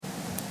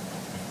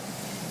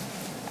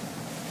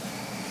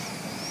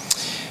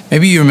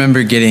Maybe you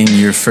remember getting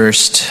your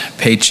first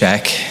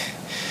paycheck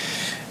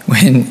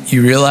when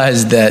you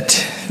realized that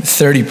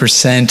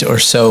 30% or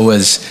so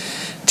was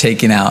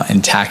taken out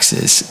in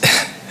taxes.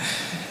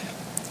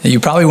 You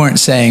probably weren't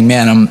saying,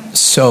 man, I'm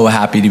so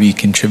happy to be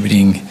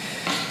contributing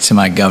to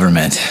my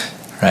government,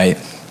 right?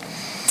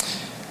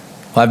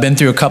 Well, I've been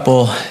through a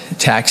couple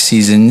tax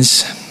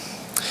seasons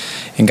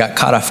and got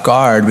caught off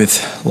guard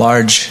with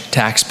large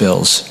tax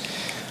bills.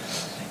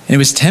 And it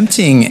was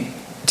tempting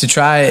to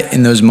try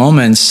in those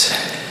moments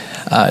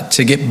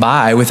to get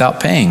by without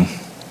paying.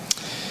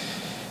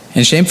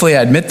 And shamefully,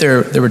 I admit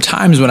there were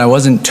times when I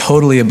wasn't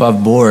totally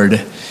above board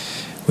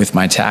with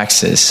my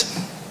taxes.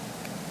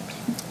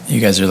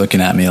 You guys are looking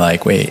at me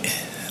like, wait,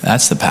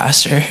 that's the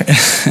pastor?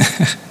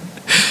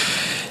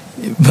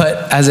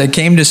 But as I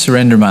came to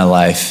surrender my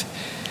life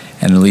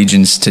and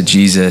allegiance to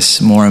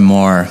Jesus more and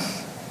more,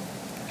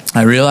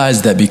 I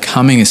realized that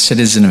becoming a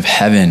citizen of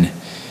heaven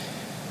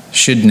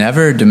should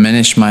never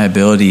diminish my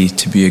ability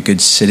to be a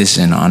good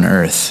citizen on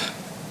earth.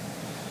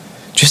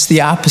 Just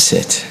the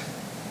opposite.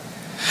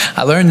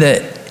 I learned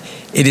that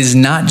it is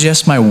not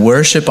just my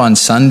worship on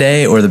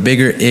Sunday or the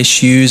bigger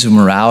issues of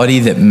morality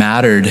that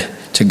mattered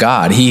to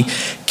God. He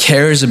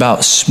cares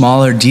about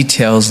smaller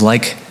details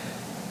like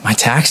my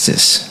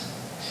taxes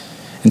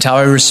and how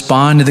I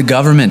respond to the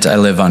government I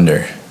live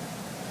under,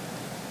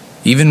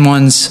 even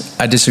ones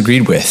I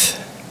disagreed with,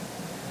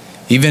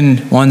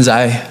 even ones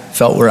I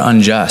felt were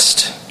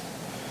unjust.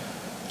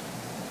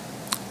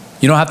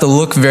 You don't have to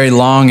look very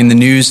long in the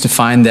news to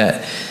find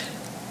that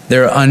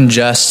there are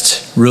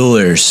unjust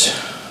rulers.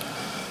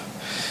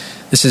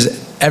 This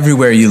is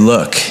everywhere you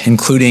look,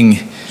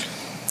 including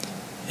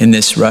in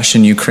this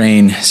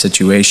Russian-Ukraine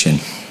situation.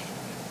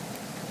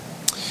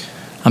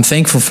 I'm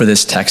thankful for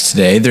this text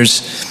today. There's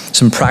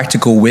some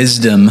practical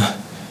wisdom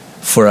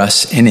for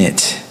us in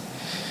it.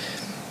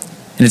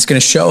 And it's going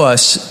to show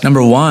us,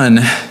 number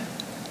one,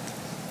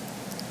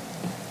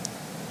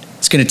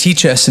 it's going to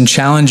teach us and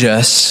challenge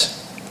us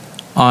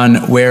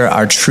on where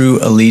our true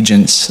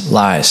allegiance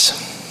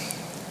lies.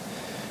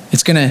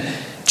 It's going to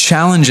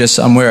challenge us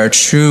on where our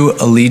true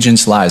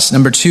allegiance lies.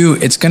 Number two,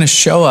 it's going to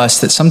show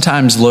us that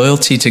sometimes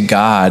loyalty to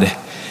God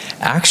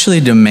actually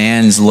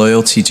demands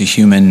loyalty to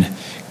human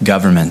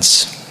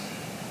governments.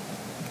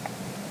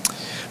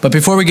 But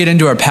before we get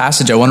into our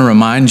passage, I want to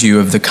remind you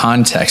of the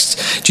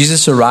context.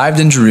 Jesus arrived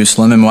in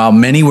Jerusalem, and while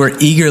many were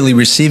eagerly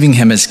receiving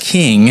him as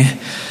king,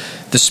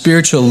 the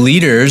spiritual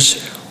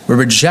leaders were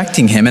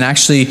rejecting him and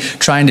actually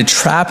trying to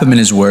trap him in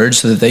his words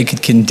so that they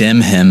could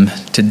condemn him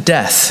to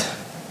death.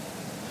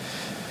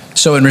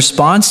 So in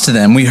response to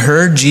them, we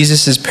heard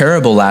Jesus'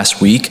 parable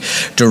last week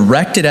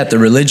directed at the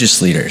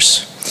religious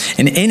leaders.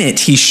 And in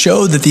it, he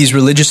showed that these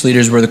religious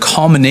leaders were the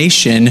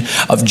culmination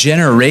of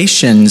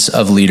generations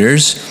of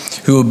leaders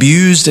who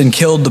abused and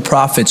killed the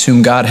prophets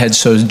whom God had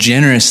so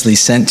generously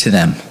sent to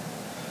them.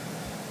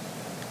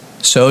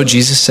 So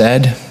Jesus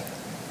said,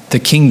 the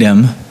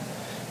kingdom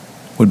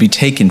would be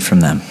taken from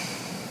them.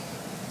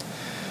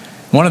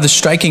 One of the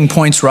striking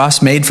points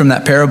Ross made from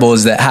that parable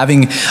is that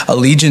having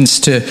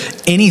allegiance to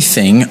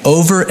anything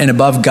over and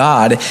above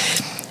God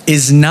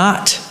is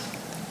not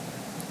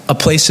a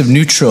place of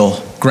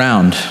neutral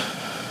ground,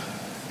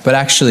 but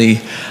actually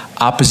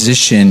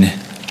opposition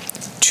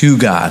to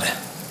God.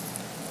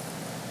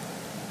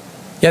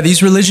 Yeah,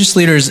 these religious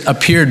leaders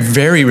appeared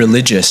very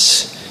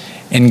religious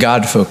and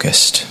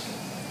God-focused,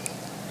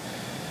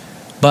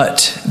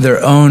 but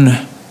their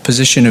own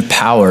position of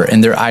power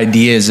and their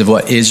ideas of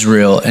what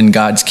Israel and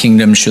God's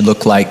kingdom should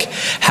look like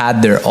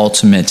had their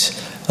ultimate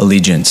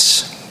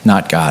allegiance,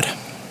 not God.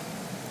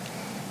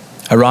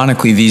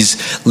 Ironically,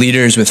 these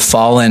leaders with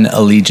fallen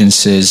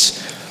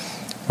allegiances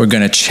were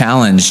going to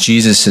challenge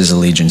Jesus'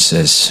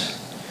 allegiances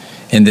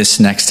in this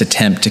next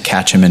attempt to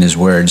catch him in his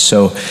words.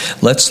 So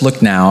let's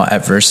look now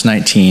at verse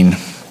 19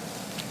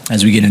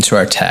 as we get into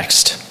our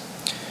text.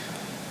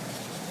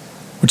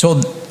 We're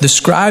told the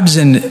scribes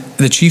and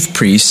the chief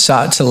priests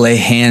sought to lay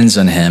hands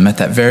on him at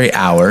that very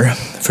hour,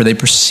 for they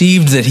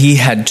perceived that he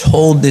had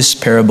told this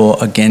parable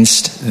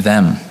against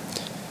them,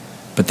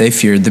 but they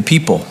feared the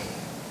people.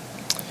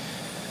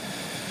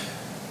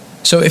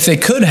 So if they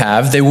could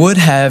have, they would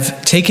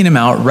have taken him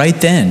out right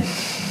then.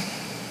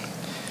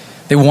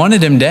 They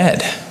wanted him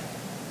dead.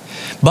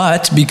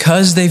 But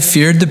because they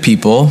feared the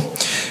people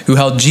who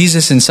held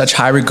Jesus in such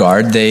high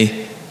regard,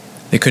 they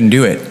couldn't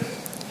do it.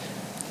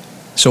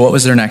 So what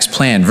was their next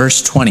plan?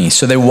 Verse 20.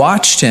 So they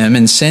watched him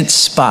and sent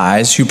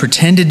spies who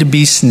pretended to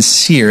be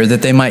sincere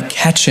that they might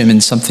catch him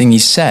in something he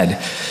said,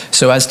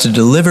 so as to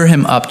deliver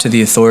him up to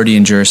the authority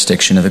and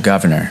jurisdiction of the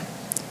governor.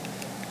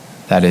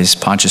 That is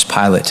Pontius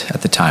Pilate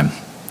at the time.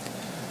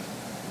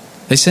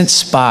 They sent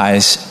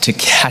spies to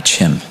catch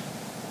him.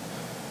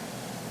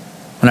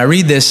 When I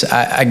read this,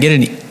 I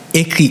get an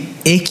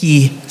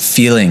icky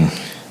feeling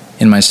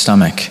in my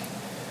stomach.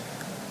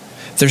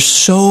 They're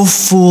so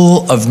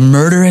full of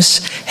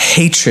murderous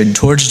hatred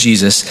towards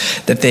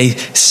Jesus that they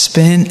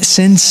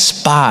send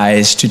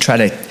spies to try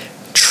to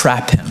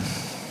trap him.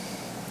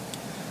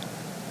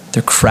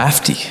 They're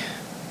crafty,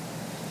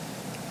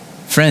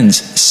 Friends,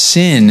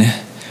 sin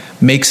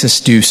makes us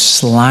do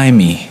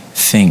slimy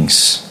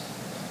things.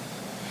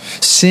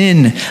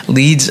 Sin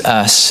leads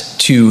us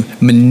to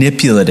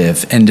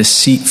manipulative and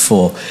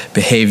deceitful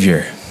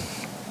behavior.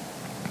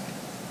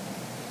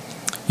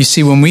 You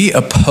see, when we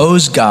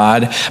oppose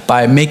God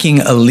by making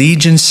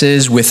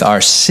allegiances with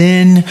our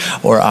sin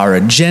or our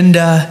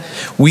agenda,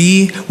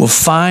 we will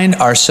find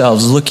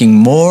ourselves looking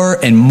more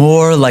and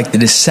more like the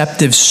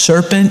deceptive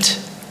serpent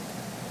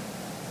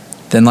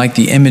than like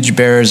the image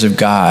bearers of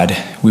God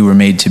we were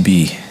made to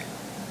be.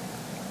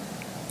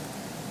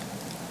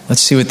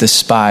 Let's see what the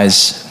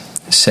spies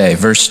say.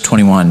 Verse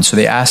 21. So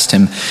they asked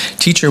him,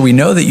 "Teacher, we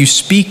know that you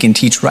speak and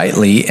teach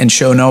rightly and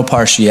show no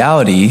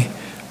partiality,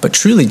 but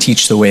truly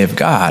teach the way of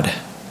God."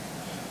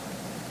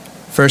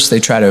 First,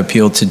 they try to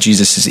appeal to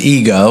Jesus'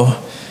 ego,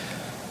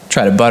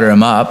 try to butter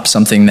him up,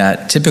 something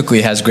that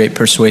typically has great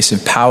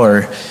persuasive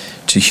power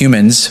to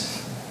humans,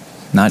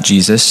 not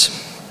Jesus.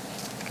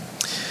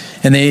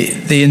 And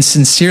they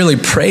insincerely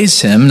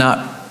praise him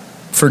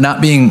for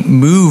not being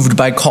moved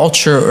by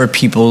culture or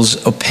people's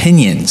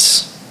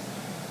opinions.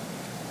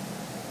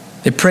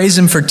 They praise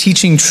him for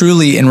teaching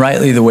truly and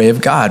rightly the way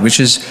of God, which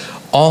is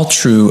all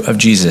true of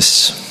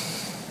Jesus.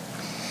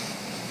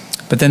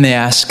 But then they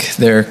ask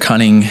their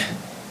cunning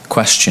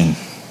question: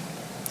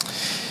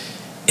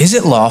 is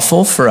it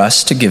lawful for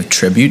us to give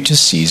tribute to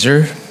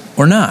Caesar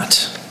or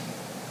not?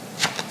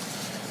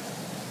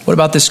 What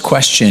about this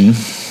question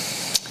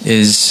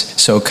is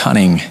so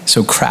cunning,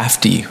 so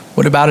crafty?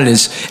 What about it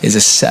is a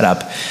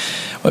setup?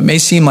 What may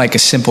seem like a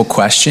simple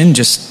question,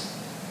 just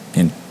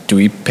do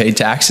we pay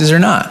taxes or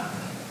not?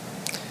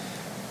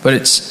 But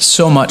it's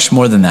so much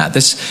more than that.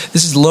 This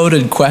is a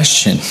loaded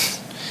question.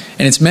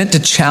 And it's meant to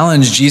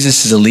challenge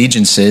Jesus'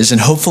 allegiances and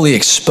hopefully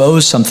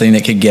expose something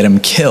that could get him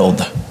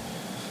killed.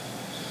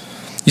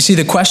 You see,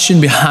 the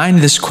question behind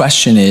this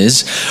question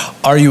is,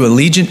 are you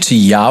allegiant to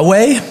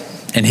Yahweh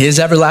and his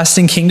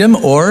everlasting kingdom,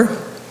 or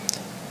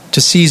to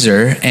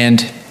Caesar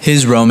and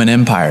his Roman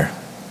Empire?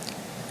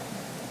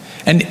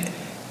 And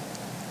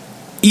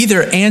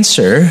either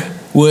answer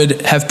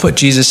would have put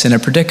Jesus in a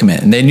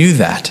predicament, and they knew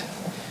that.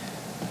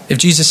 If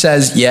Jesus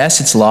says, yes,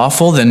 it's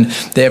lawful, then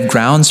they have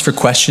grounds for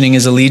questioning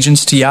his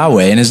allegiance to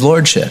Yahweh and his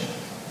lordship.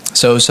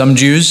 So some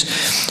Jews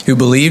who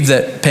believed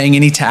that paying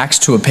any tax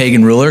to a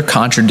pagan ruler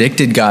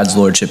contradicted God's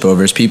lordship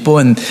over his people,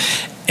 and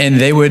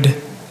they would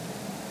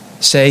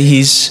say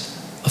he's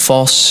a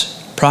false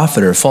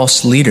prophet or a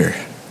false leader.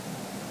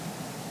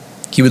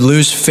 He would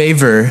lose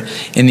favor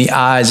in the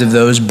eyes of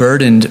those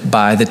burdened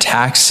by the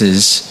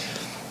taxes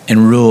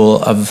and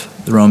rule of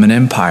the Roman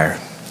Empire.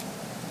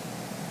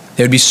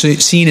 They would be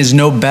seen as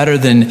no better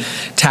than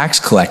tax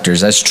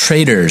collectors, as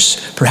traitors,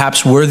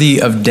 perhaps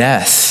worthy of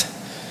death.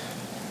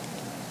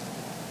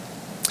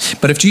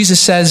 But if Jesus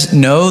says,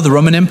 no, the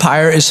Roman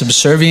Empire is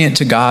subservient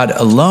to God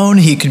alone,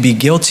 he could be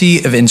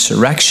guilty of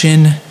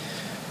insurrection,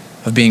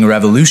 of being a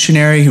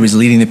revolutionary who was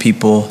leading the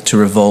people to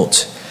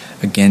revolt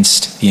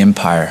against the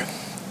empire.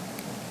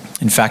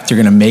 In fact, they're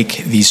going to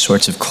make these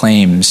sorts of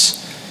claims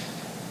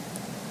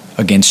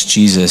against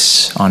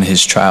Jesus on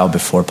his trial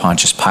before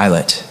Pontius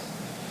Pilate.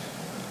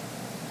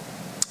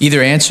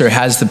 Either answer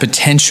has the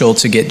potential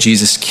to get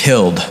Jesus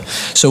killed.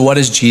 So what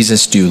does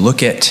Jesus do?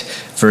 Look at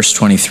verse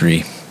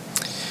 23.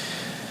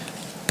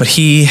 But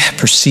he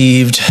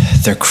perceived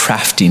their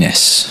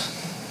craftiness.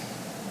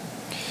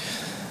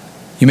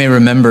 You may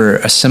remember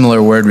a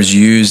similar word was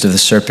used of the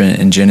serpent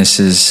in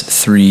Genesis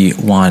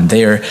 3:1.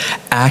 They are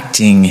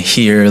acting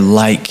here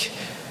like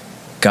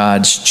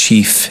God's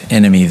chief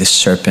enemy, the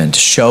serpent,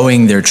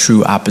 showing their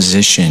true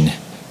opposition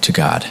to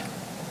God.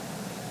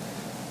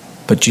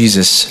 But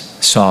Jesus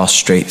saw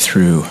straight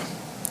through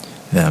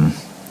them.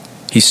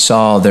 He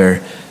saw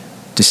their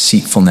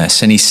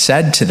deceitfulness, and he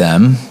said to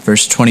them,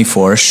 verse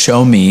 24,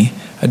 "Show me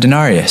a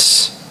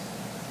denarius.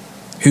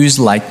 Whose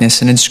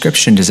likeness and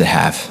inscription does it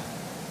have?"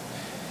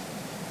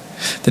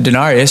 The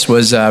denarius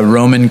was a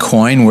Roman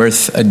coin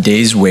worth a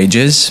day's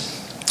wages,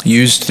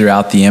 used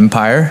throughout the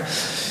empire.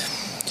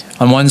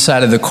 On one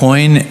side of the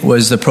coin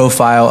was the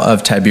profile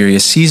of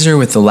Tiberius Caesar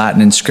with the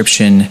Latin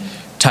inscription,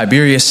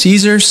 "Tiberius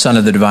Caesar, son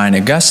of the divine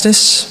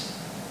Augustus,"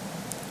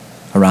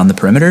 around the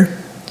perimeter.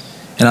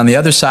 And on the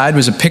other side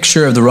was a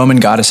picture of the Roman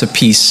goddess of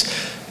peace,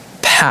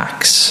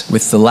 Pax,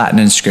 with the Latin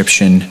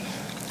inscription,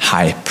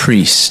 "High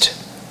Priest."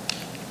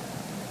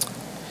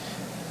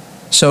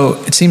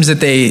 So it seems that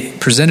they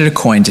presented a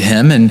coin to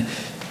him, and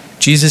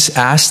Jesus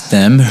asked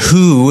them,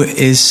 "Who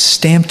is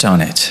stamped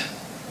on it?"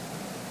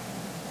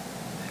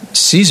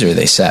 "Caesar,"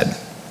 they said.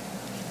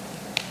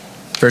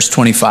 Verse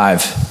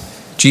 25,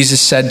 Jesus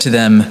said to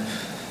them,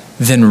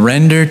 "Then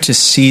render to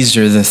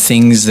Caesar the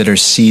things that are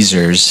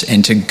Caesar's,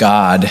 and to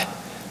God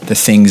the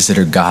things that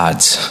are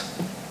God's."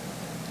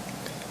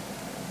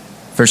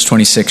 Verse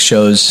 26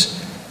 shows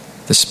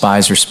the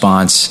spies'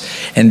 response.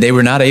 "And they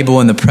were not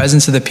able in the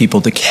presence of the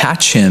people to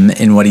catch him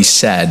in what he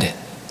said,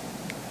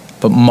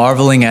 but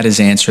marveling at his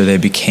answer, they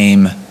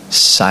became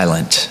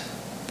silent."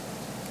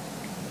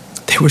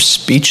 They were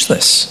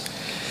speechless.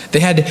 They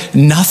had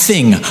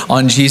nothing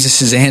on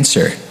Jesus'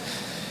 answer.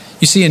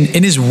 You see,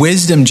 in his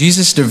wisdom,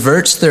 Jesus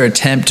diverts their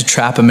attempt to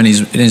trap him in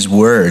his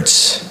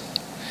words.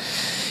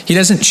 He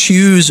doesn't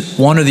choose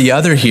one or the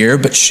other here,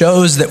 but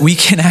shows that we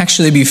can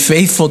actually be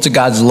faithful to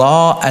God's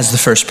law as the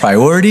first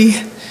priority.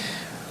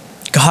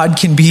 God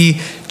can be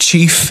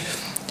chief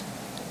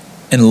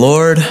and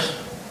Lord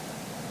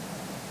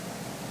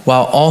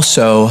while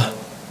also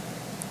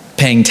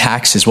paying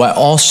taxes, while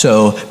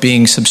also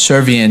being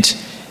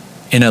subservient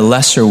in a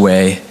lesser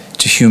way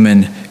to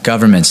human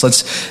governments.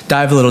 Let's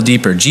dive a little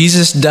deeper.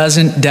 Jesus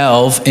doesn't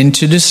delve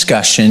into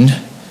discussion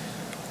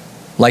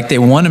like they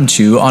want him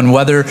to on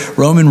whether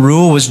Roman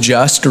rule was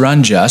just or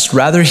unjust.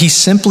 Rather, he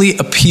simply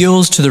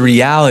appeals to the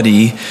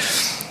reality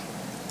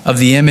of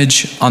the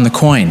image on the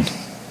coin.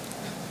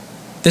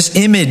 This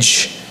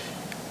image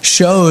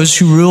shows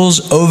who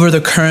rules over the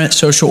current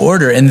social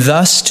order and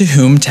thus to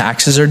whom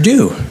taxes are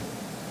due.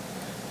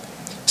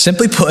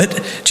 Simply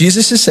put,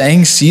 Jesus is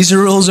saying Caesar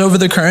rules over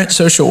the current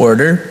social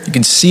order. You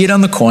can see it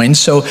on the coin,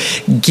 so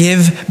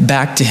give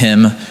back to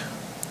him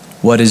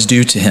what is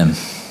due to him.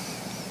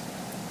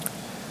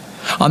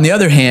 On the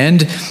other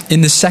hand,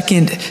 in the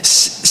second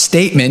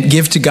statement,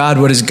 give to God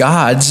what is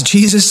God's,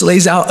 Jesus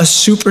lays out a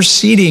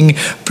superseding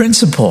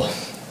principle.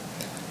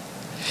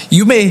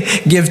 You may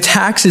give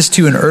taxes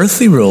to an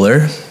earthly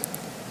ruler,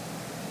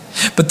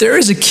 but there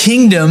is a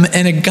kingdom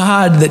and a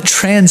God that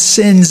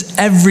transcends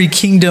every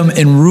kingdom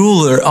and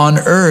ruler on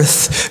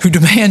earth, who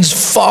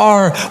demands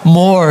far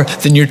more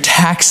than your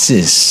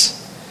taxes.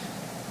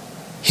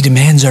 He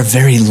demands our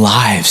very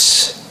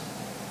lives.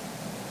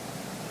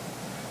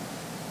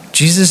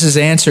 Jesus'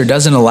 answer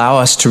doesn't allow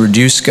us to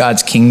reduce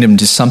God's kingdom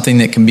to something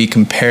that can be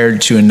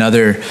compared to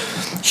another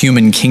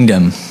human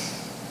kingdom.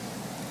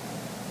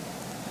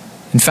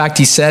 In fact,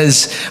 he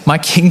says, my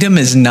kingdom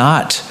is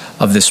not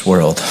of this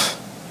world.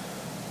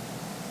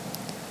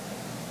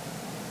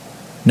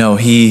 No,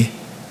 he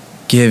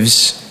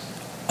gives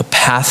a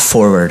path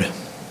forward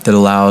that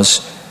allows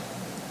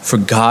for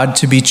God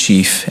to be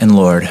chief and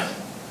Lord,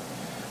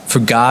 for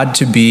God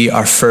to be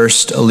our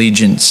first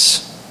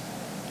allegiance,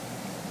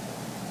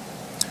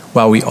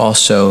 while we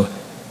also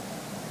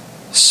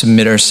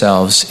submit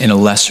ourselves in a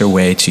lesser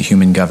way to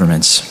human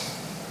governments.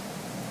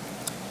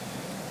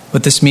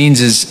 What this means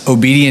is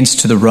obedience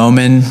to the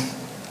Roman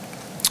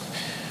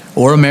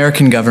or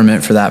American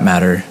government, for that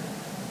matter,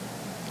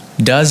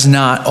 does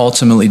not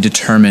ultimately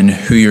determine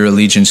who your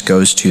allegiance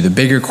goes to. The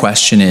bigger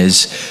question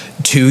is,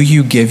 do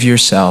you give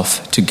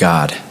yourself to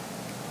God?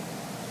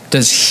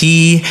 Does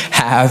he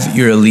have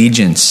your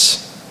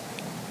allegiance?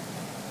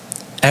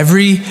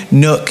 Every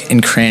nook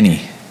and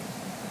cranny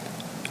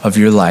of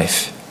your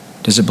life,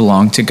 does it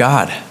belong to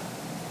God?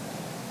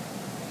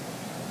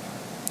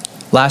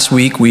 Last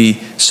week, we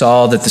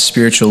saw that the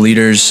spiritual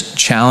leaders'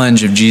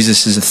 challenge of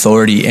Jesus'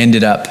 authority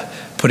ended up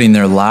putting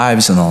their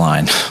lives on the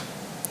line.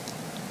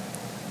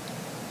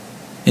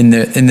 In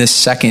this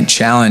second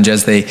challenge,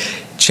 as they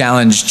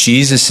challenge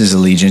Jesus'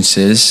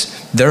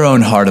 allegiances, their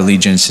own heart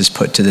allegiance is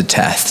put to the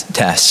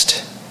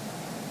test.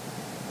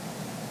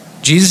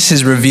 Jesus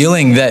is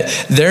revealing that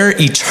their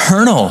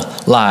eternal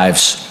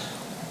lives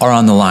are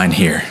on the line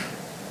here.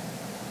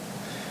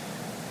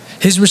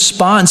 His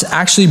response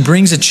actually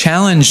brings a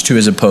challenge to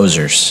his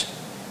opposers.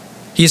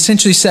 He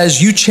essentially says,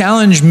 you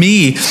challenge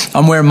me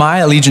on where my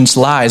allegiance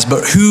lies,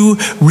 but who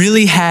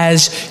really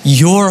has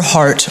your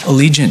heart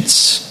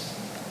allegiance?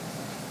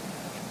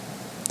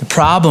 The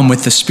problem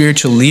with the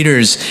spiritual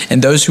leaders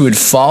and those who would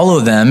follow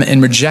them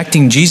in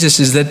rejecting Jesus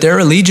is that their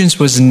allegiance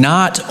was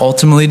not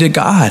ultimately to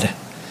God,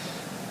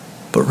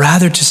 but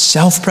rather to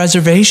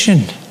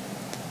self-preservation,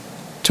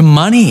 to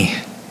money,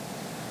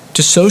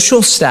 to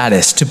social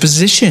status, to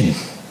position.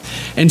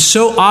 And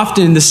so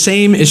often the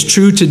same is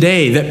true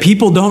today, that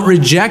people don't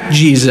reject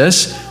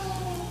Jesus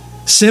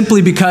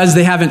simply because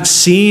they haven't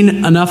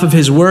seen enough of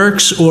his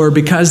works or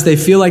because they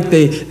feel like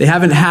they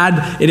haven't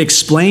had it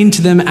explained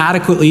to them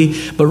adequately,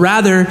 but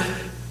rather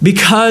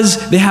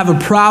because they have a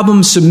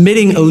problem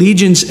submitting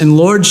allegiance and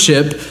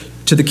lordship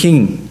to the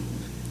King,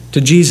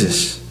 to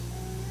Jesus.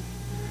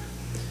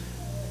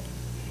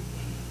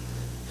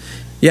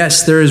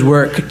 Yes, there is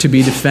work to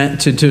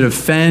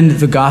defend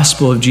the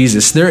gospel of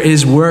Jesus. There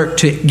is work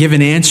to give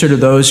an answer to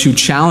those who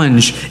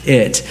challenge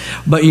it.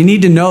 But you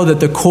need to know that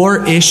the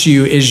core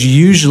issue is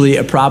usually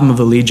a problem of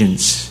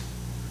allegiance.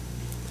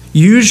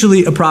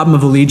 Usually a problem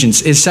of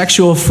allegiance. Is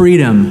sexual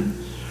freedom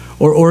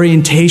or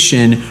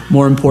orientation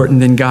more important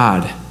than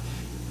God?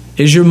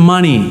 Is your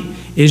money,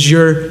 is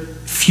your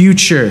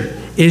future,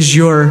 is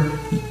your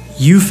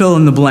you fill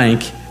in the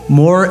blank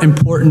more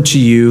important to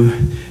you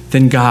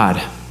than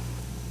God?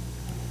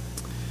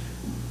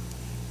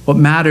 What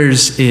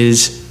matters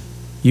is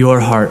your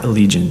heart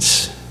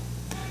allegiance.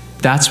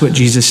 That's what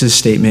Jesus'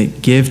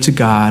 statement, give to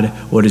God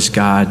what is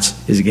God's,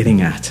 is getting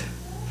at.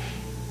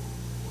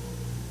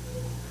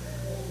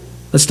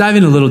 Let's dive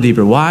in a little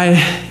deeper.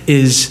 Why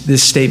is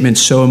this statement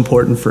so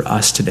important for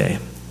us today?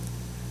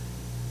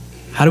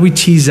 How do we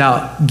tease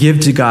out,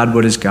 give to God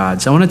what is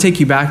God's? I want to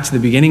take you back to the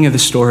beginning of the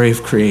story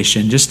of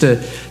creation, just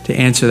to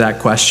answer that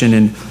question.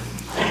 And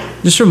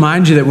just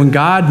remind you that when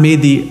God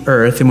made the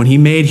earth and when he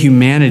made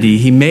humanity,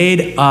 he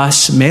made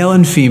us, male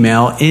and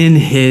female, in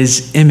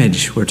his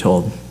image, we're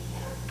told.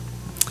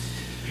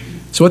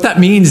 So what that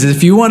means is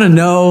if you want to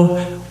know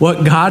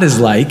what God is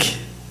like,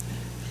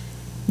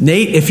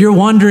 Nate, if you're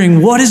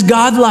wondering, what is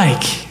God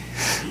like?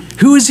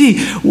 Who is he?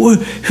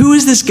 Who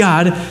is this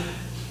God?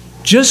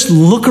 Just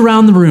look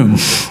around the room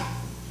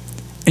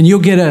and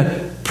you'll get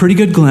a pretty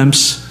good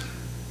glimpse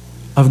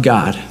of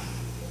God.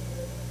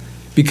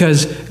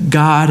 Because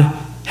God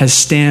has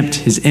stamped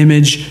his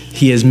image.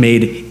 He has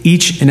made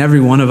each and every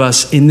one of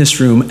us in this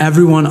room,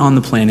 everyone on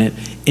the planet,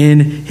 in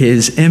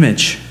his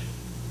image.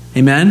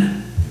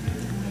 Amen?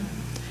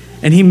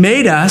 And he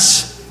made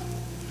us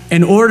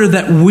in order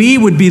that we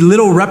would be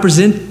little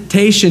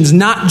representations,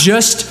 not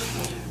just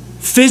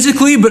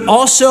physically, but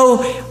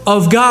also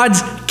of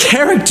God's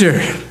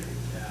character.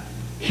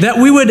 That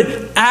we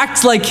would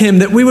act like him,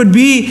 that we would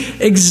be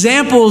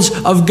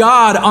examples of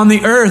God on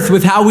the earth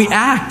with how we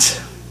act.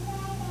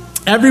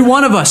 Every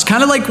one of us,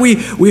 kind of like we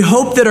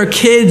hope that our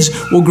kids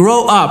will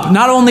grow up,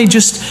 not only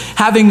just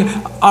having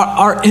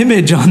our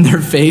image on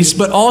their face,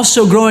 but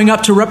also growing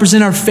up to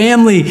represent our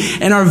family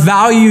and our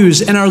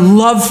values and our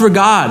love for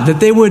God, that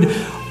they would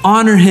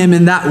honor him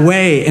in that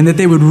way and that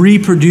they would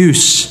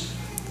reproduce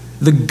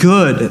the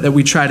good that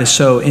we try to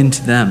sow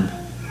into them.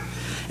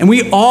 And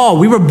we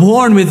were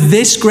born with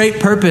this great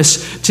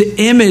purpose to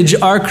image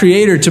our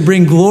Creator, to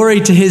bring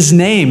glory to his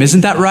name.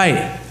 Isn't that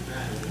right?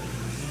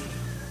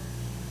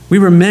 We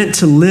were meant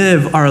to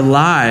live our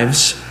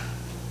lives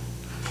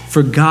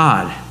for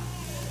God.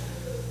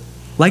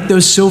 Like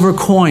those silver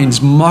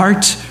coins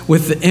marked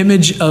with the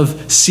image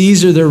of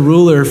Caesar, their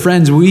ruler.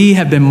 Friends, we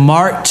have been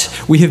marked,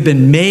 we have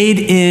been made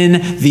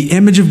in the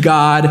image of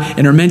God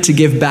and are meant to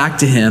give back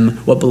to him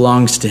what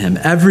belongs to him.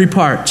 Every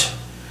part.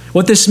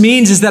 What this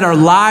means is that our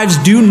lives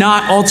do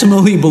not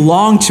ultimately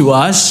belong to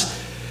us,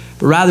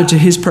 but rather to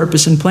his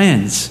purpose and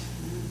plans.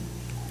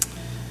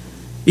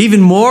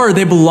 Even more,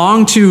 they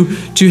belong to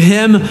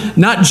him,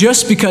 not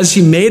just because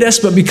he made us,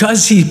 but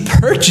because he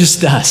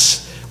purchased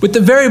us with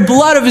the very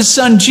blood of his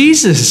son,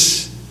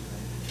 Jesus.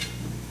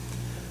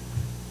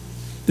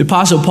 The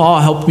Apostle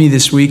Paul helped me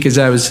this week as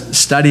I was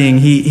studying.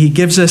 He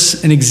gives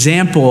us an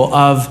example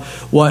of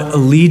what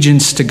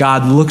allegiance to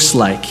God looks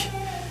like.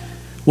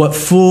 What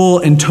full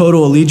and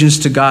total allegiance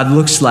to God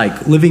looks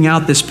like, living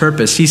out this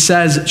purpose. He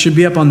says, it should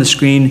be up on the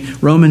screen,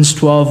 Romans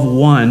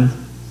 12:1.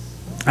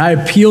 I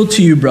appeal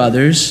to you,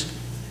 brothers,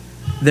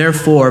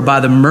 therefore, by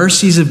the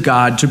mercies of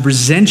God, to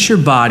present your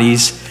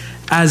bodies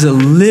as a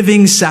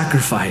living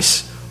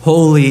sacrifice,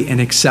 holy and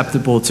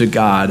acceptable to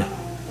God,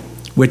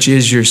 which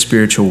is your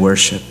spiritual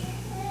worship.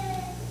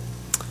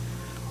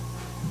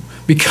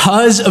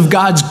 Because of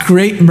God's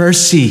great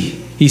mercy,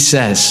 he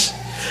says,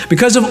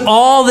 because of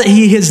all that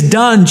he has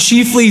done,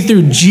 chiefly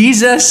through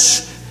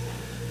Jesus,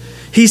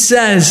 he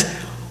says,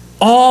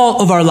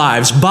 all of our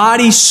lives,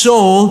 body,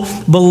 soul,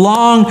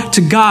 belong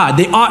to God.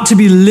 They ought to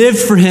be lived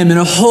for him in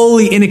a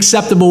holy and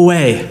acceptable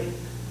way.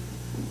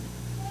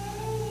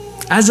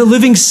 As a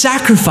living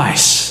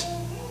sacrifice.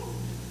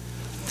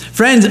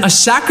 Friends, a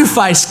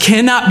sacrifice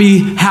cannot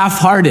be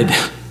half-hearted.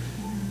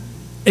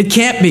 It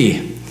can't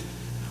be.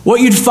 What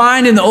you'd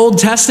find in the Old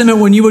Testament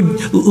when you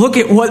would look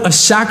at what a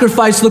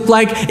sacrifice looked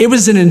like, it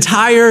was an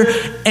entire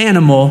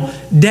animal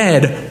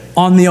dead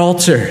on the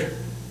altar.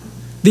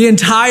 The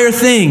entire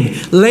thing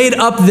laid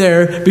up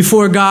there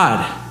before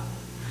God.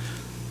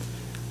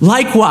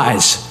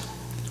 Likewise,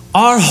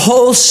 our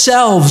whole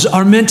selves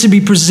are meant to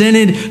be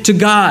presented to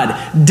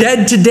God,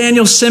 dead to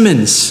Daniel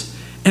Simmons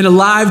and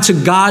alive to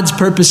God's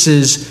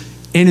purposes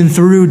in and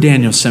through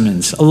Daniel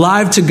Simmons,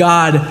 alive to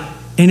God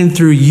in and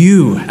through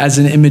you as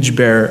an image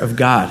bearer of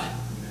God.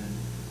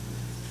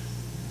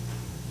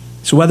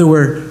 So whether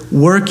we're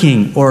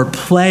working or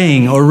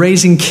playing or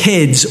raising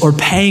kids or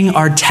paying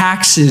our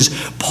taxes,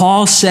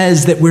 Paul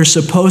says that we're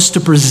supposed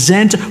to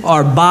present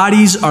our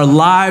bodies, our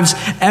lives,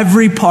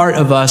 every part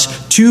of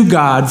us to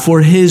God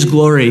for his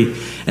glory.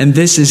 And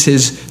this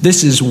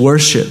is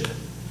worship.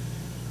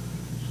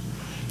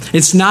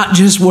 It's not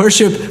just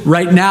worship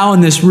right now in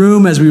this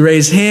room as we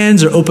raise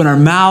hands or open our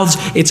mouths.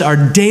 It's our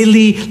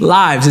daily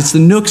lives. It's the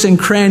nooks and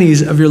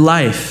crannies of your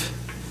life.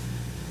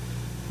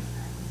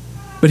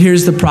 But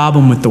here's the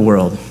problem with the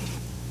world.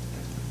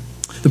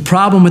 The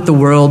problem with the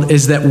world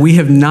is that we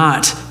have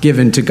not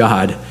given to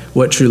God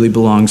what truly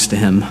belongs to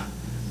him.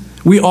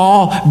 We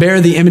all bear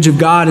the image of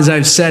God, as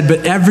I've said,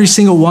 but every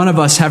single one of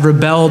us have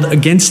rebelled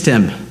against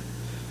him.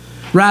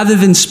 Rather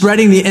than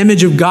spreading the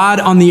image of God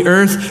on the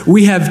earth,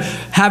 we have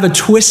a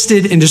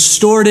twisted and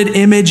distorted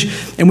image,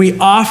 and we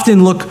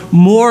often look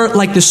more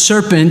like the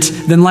serpent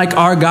than like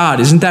our God.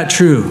 Isn't that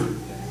true?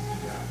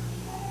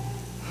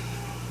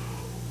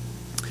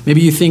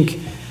 Maybe you think,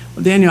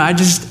 well, Daniel, I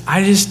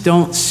just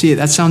don't see it.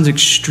 That sounds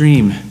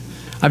extreme.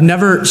 I've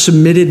never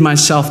submitted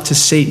myself to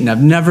Satan.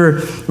 I've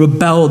never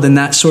rebelled in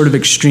that sort of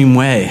extreme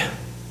way.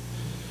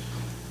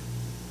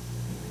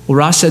 Well,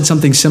 Ross said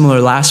something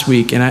similar last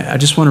week, and I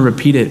just want to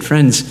repeat it.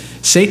 Friends,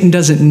 Satan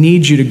doesn't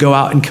need you to go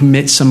out and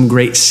commit some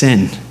great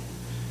sin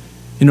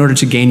in order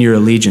to gain your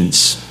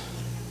allegiance.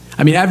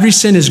 I mean, every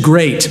sin is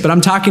great, but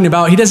I'm talking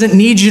about he doesn't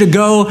need you to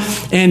go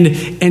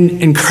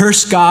and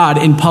curse God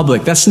in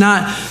public. That's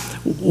not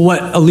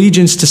what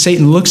allegiance to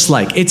Satan looks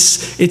like.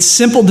 It's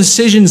simple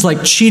decisions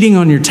like cheating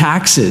on your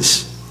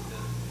taxes.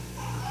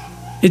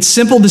 It's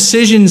simple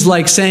decisions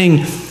like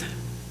saying,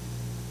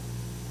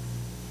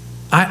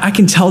 I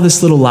can tell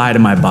this little lie to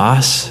my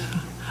boss.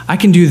 I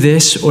can do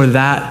this or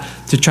that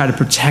to try to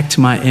protect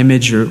my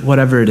image or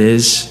whatever it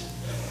is.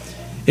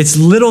 It's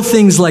little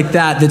things like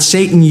that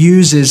Satan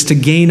uses to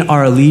gain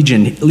our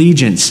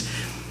allegiance.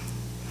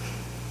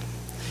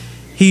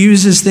 He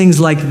uses things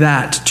like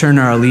that to turn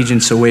our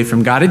allegiance away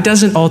from God. It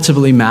doesn't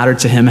ultimately matter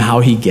to him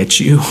how he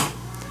gets you.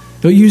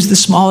 He'll use the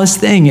smallest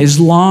thing as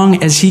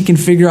long as he can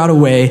figure out a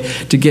way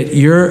to get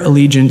your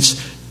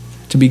allegiance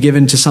to be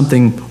given to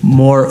something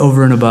more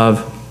over and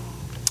above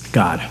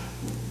God.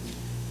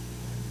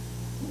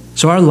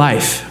 So our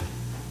life,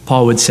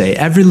 Paul would say,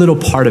 every little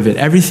part of it,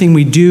 everything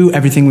we do,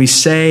 everything we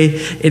say,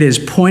 it is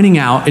pointing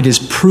out, it is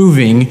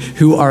proving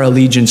who our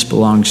allegiance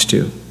belongs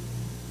to.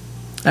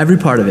 Every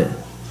part of it.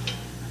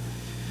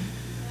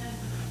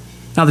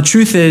 Now the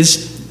truth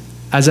is,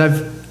 as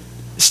I've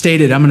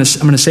stated, I'm going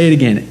to say it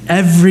again.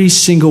 Every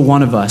single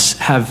one of us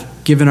have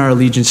given our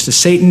allegiance to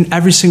Satan.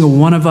 Every single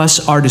one of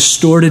us are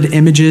distorted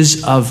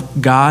images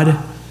of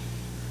God.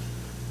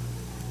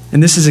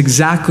 And this is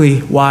exactly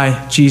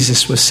why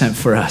Jesus was sent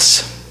for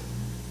us.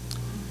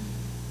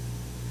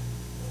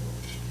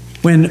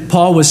 When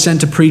Paul was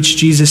sent to preach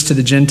Jesus to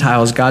the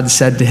Gentiles, God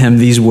said to him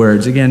these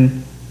words,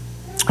 again,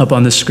 up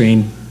on the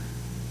screen.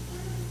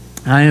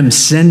 I am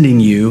sending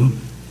you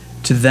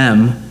to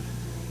them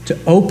to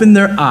open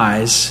their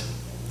eyes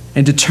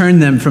and to turn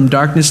them from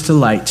darkness to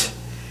light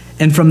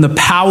and from the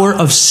power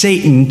of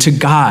Satan to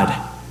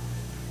God,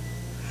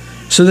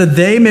 so that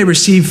they may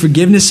receive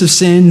forgiveness of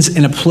sins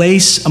and a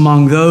place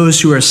among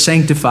those who are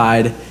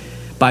sanctified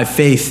by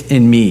faith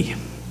in me.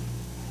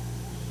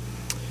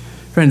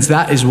 Friends,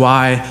 that is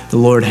why the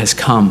Lord has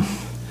come,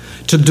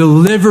 to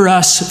deliver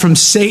us from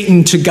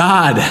Satan to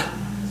God.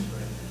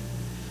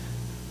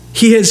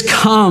 He has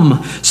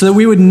come so that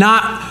we would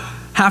not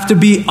have to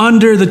be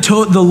under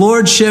the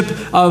lordship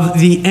of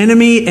the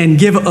enemy and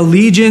give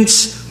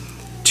allegiance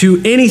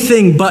to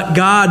anything but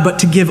God, but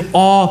to give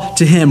all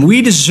to him.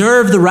 We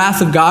deserve the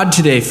wrath of God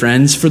today,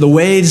 friends, for the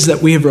ways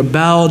that we have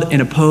rebelled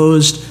and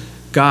opposed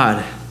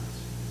God.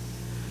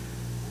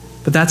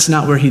 But that's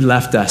not where he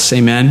left us.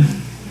 Amen.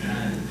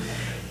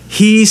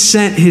 He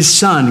sent his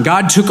son.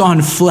 God took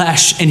on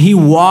flesh and he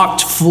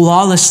walked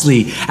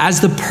flawlessly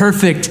as the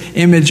perfect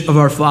image of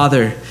our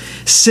Father,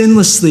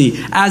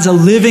 sinlessly as a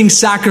living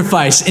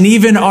sacrifice, and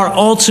even our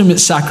ultimate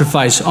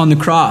sacrifice on the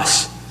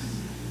cross.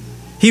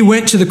 He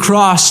went to the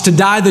cross to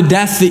die the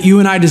death that you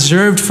and I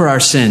deserved for our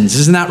sins.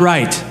 Isn't that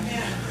right?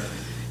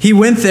 He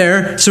went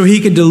there so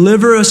he could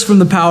deliver us from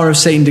the power of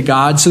Satan to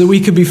God, so that we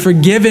could be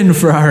forgiven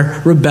for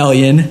our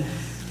rebellion,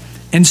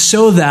 and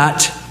so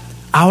that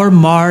our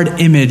marred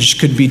image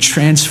could be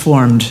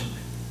transformed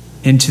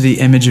into the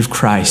image of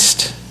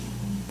Christ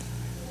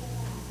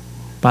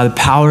by the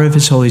power of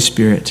his Holy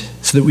Spirit,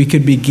 so that we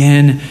could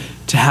begin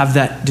to have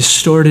that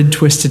distorted,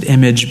 twisted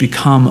image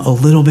become a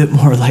little bit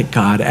more like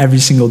God every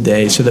single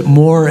day, so that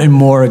more and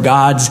more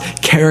God's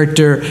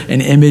character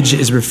and image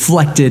is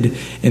reflected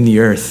in the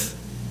earth,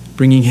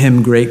 bringing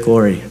him great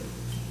glory.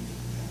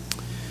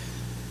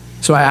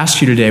 So I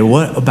ask you today,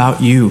 what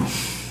about you?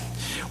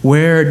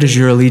 Where does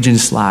your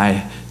allegiance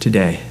lie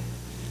today?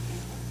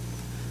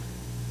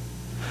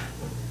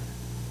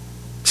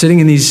 Sitting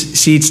in these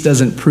seats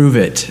doesn't prove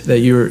it, that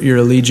your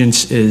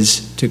allegiance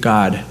is to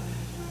God.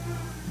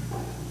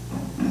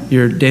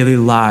 Your daily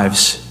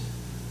lives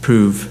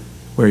prove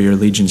where your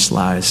allegiance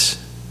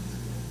lies.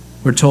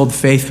 We're told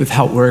faith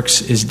without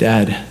works is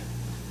dead.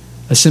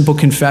 A simple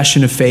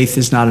confession of faith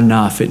is not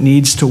enough. It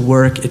needs to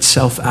work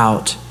itself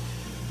out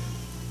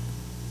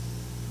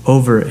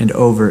over and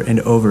over and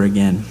over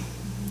again.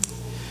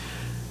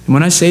 And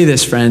when I say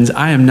this, friends,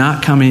 I am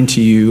not coming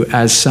to you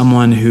as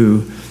someone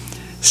who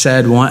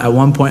said at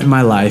one point in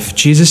my life,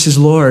 Jesus is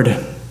Lord,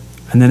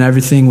 and then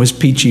everything was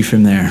peachy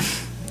from there.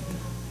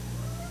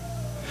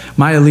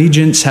 My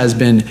allegiance has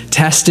been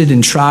tested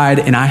and tried,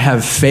 and I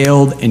have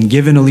failed and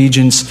given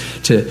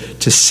allegiance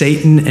to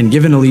Satan and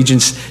given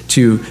allegiance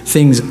to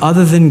things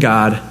other than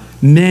God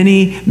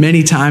many,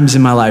 many times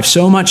in my life.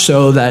 So much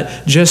so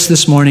that just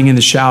this morning in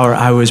the shower,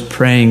 I was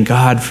praying,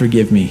 God,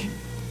 forgive me.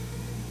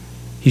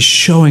 He's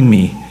showing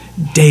me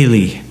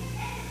daily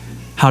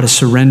how to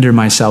surrender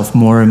myself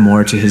more and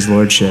more to his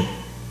lordship.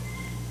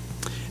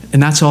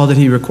 And that's all that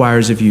he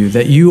requires of you,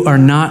 that you are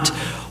not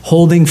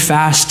holding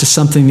fast to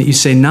something that you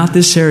say, not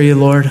this area,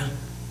 Lord,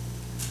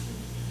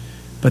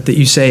 but that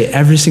you say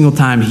every single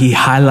time he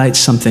highlights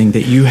something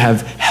that you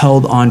have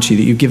held onto,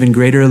 that you've given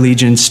greater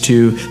allegiance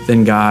to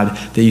than God,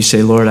 that you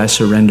say, Lord, I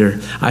surrender,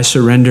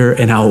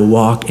 and I will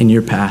walk in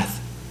your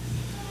path.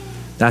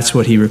 That's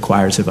what he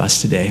requires of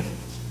us today.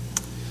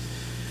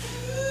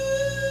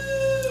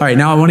 All right,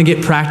 now I want to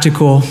get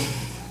practical.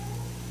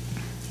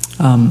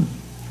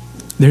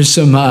 there's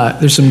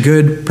some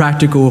good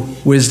practical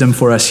wisdom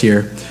for us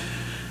here.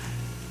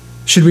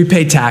 Should we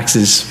pay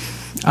taxes?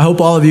 I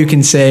hope all of you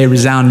can say a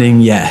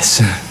resounding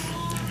yes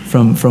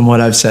from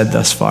what I've said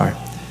thus far.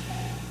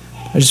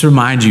 I just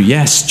remind you,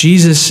 yes,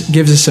 Jesus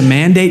gives us a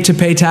mandate to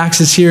pay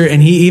taxes here,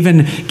 and he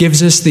even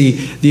gives us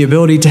the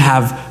ability to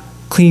have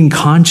clean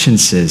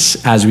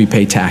consciences as we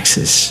pay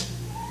taxes.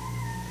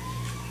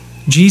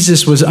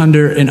 Jesus was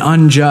under an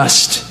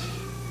unjust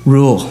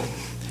rule.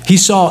 He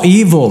saw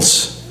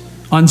evils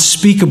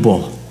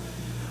unspeakable.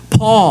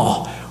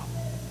 Paul,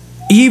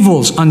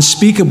 evils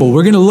unspeakable.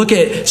 We're going to look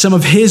at some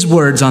of his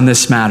words on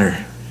this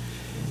matter.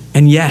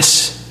 And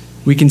yes,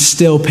 we can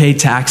still pay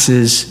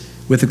taxes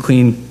with a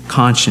clean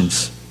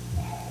conscience.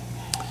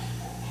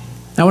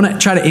 I want to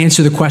try to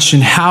answer the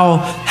question,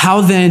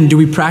 how then do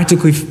we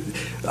practically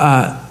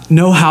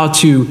know how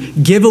to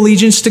give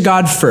allegiance to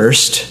God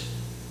first,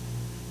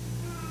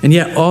 and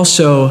yet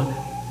also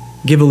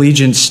give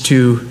allegiance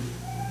to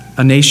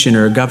a nation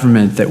or a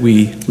government that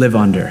we live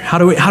under? How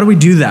do we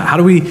do that? How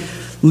do we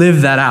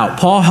live that out?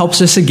 Paul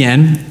helps us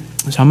again.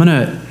 So I'm going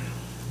to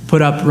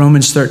put up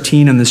Romans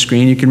 13 on the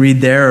screen. You can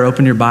read there or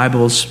open your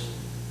Bibles.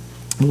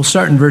 We'll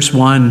start in verse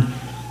 1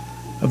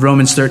 of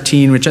Romans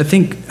 13, which I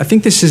think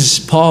this is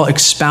Paul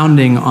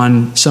expounding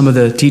on some of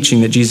the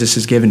teaching that Jesus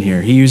has given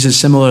here. He uses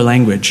similar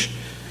language.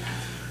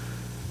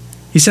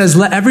 He says,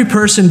 "Let every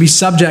person be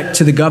subject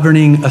to the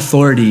governing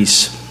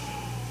authorities."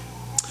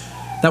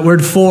 That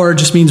word "for"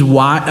 just means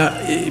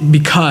why,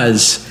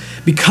 because.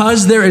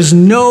 Because there is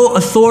no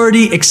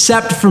authority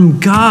except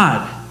from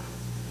God.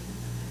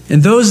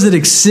 And those that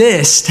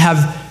exist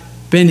have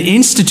been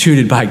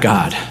instituted by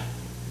God.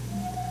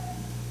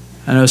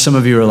 I know some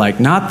of you are like,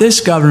 not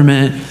this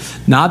government,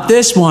 not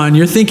this one.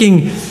 You're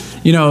thinking,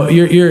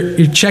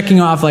 you're checking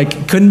off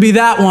like, couldn't be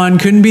that one,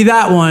 couldn't be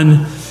that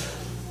one.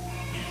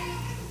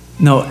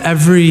 No,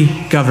 every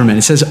government,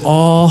 it says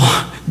all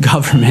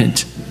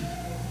government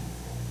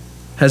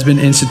has been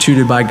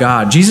instituted by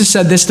God. Jesus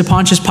said this to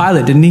Pontius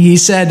Pilate, didn't he? He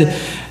said,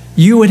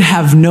 "You would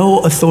have no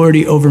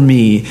authority over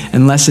me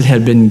unless it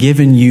had been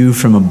given you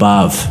from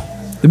above."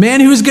 The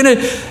man who was going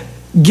to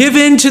give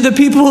in to the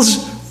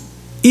people's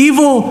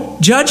evil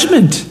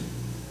judgment.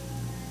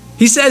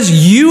 He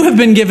says, you have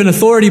been given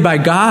authority by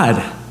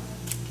God.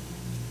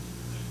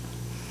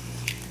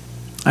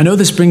 I know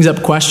this brings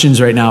up questions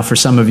right now for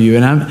some of you,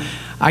 and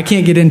I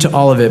can't get into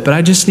all of it, but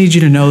I just need you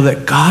to know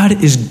that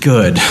God is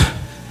good.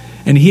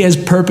 And he has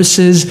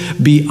purposes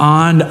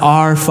beyond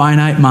our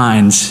finite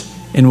minds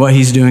in what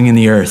he's doing in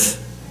the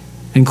earth,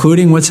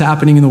 including what's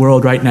happening in the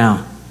world right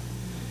now.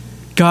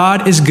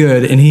 God is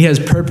good, and he has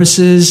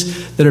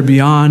purposes that are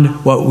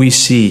beyond what we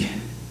see.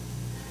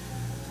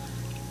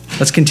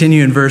 Let's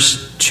continue in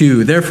verse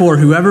 2. "Therefore,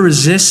 whoever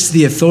resists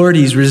the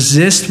authorities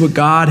resists what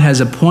God has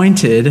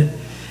appointed,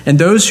 and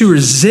those who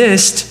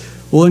resist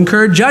will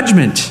incur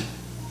judgment.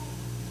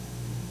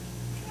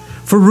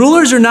 For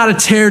rulers are not a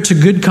terror to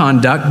good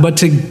conduct, but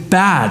to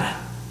bad.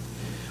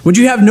 Would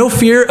you have no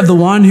fear of the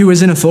one who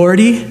is in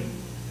authority?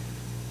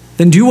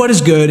 Then do what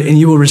is good, and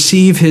you will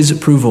receive his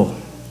approval.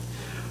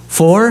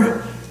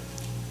 For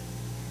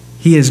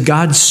he is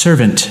God's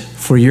servant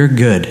for your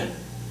good.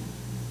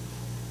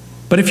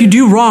 But if you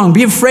do wrong,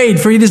 be afraid,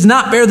 for he does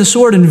not bear the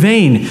sword in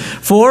vain.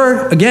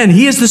 For, again,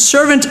 he is the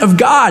servant of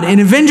God,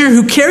 an avenger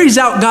who carries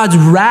out God's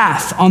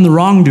wrath on the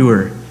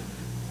wrongdoer."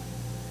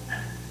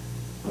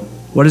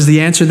 What is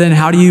the answer then?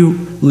 How do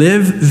you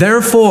live?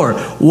 "Therefore,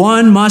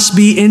 one must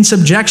be in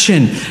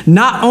subjection,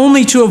 not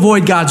only to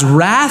avoid God's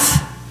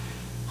wrath,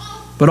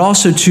 but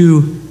also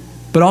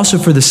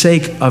for the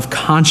sake of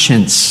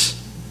conscience.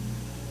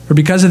 For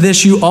because of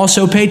this, you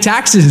also pay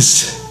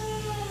taxes.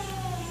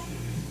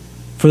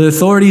 For the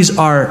authorities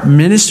are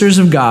ministers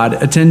of God,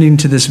 attending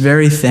to this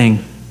very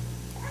thing."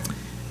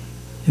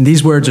 And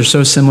these words are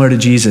so similar to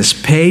Jesus.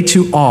 "Pay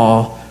to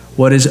all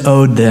what is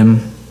owed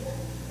them.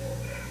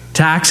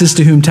 Taxes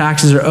to whom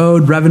taxes are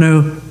owed,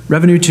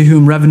 revenue to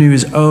whom revenue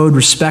is owed,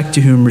 respect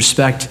to whom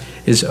respect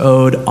is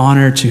owed,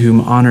 honor to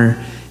whom honor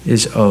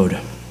is owed."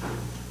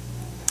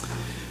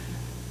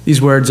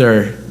 These words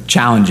are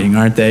challenging,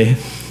 aren't they?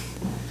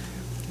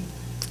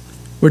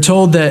 We're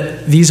told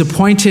that these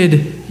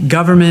appointed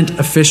government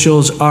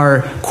officials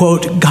are,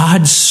 quote,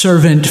 God's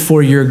servant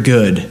for your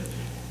good.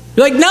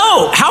 You're like,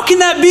 no, how can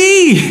that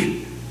be?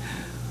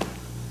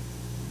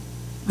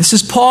 This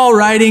is Paul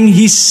writing.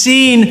 He's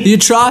seen the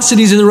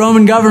atrocities of the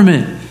Roman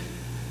government.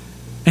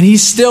 And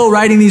he's still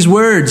writing these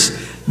words.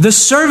 The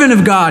servant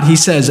of God, he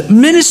says,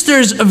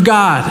 ministers of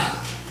God.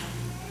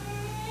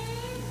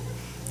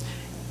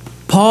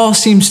 Paul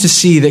seems to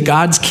see that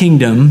God's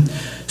kingdom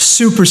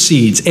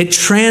supersedes, it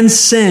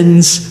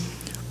transcends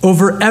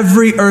over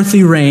every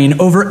earthly reign,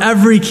 over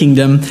every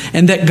kingdom,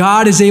 and that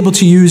God is able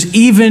to use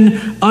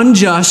even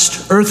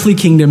unjust earthly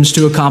kingdoms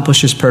to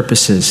accomplish his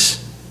purposes.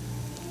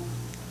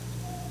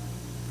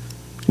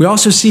 We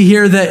also see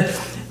here that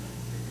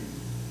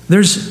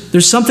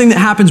there's something that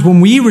happens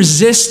when we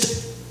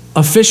resist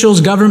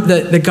officials, government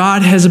that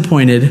God has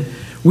appointed.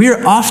 We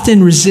are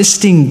often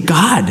resisting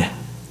God.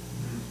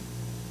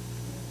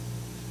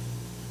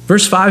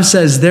 Verse 5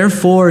 says,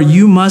 therefore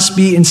you must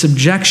be in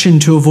subjection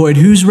to avoid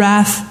whose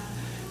wrath?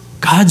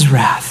 God's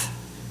wrath.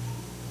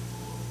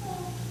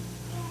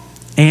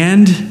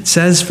 And it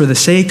says, for the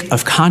sake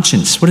of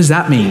conscience. What does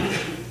that mean?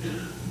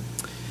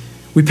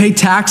 We pay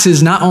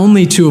taxes not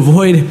only to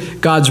avoid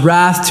God's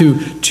wrath,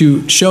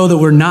 to show that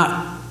we're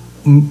not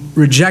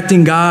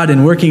rejecting God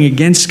and working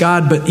against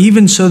God, but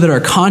even so that our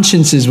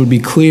consciences would be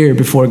clear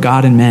before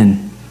God and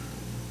men.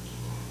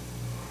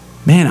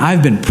 Man,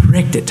 I've been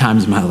pricked at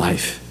times in my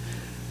life.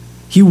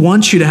 He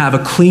wants you to have a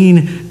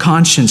clean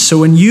conscience. So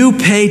when you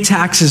pay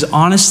taxes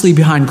honestly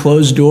behind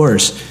closed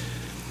doors,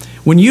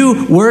 when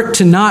you work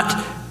to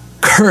not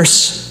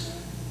curse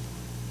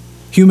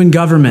human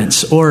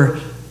governments or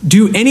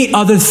do any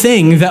other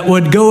thing that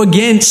would go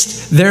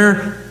against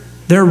their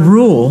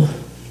rule,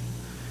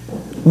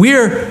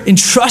 we're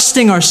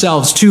entrusting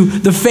ourselves to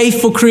the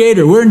faithful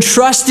Creator. We're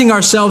entrusting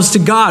ourselves to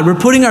God. We're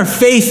putting our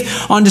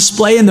faith on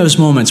display in those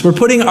moments. We're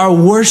putting our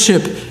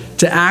worship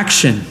to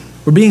action.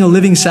 We're being a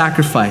living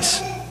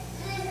sacrifice.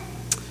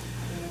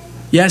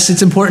 Yes,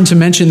 it's important to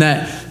mention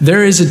that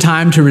there is a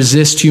time to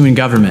resist human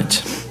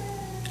government.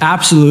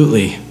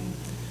 Absolutely.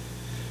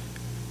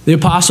 The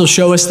apostles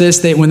show us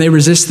this. When they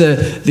resist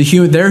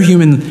their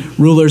human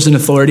rulers and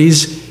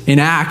authorities in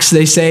Acts,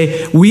 they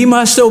say, we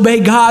must obey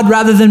God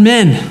rather than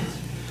men.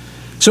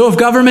 So if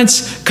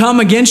governments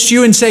come against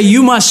you and say,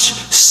 you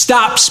must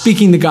stop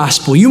speaking the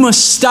gospel, you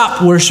must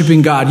stop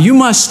worshiping God, you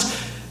must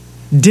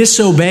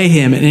disobey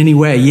him in any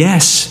way,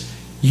 yes,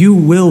 you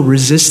will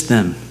resist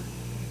them.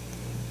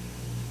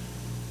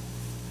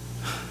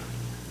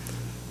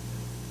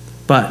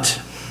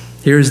 But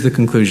here's the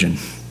conclusion.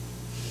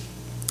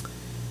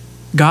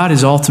 God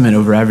is ultimate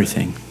over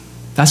everything.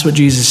 That's what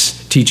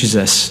Jesus teaches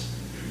us.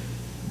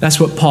 That's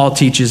what Paul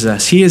teaches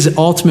us. He is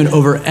ultimate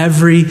over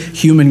every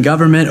human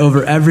government,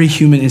 over every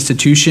human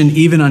institution,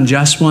 even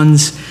unjust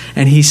ones.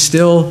 And he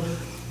still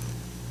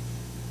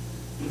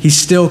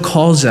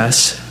calls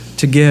us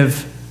to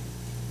give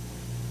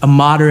a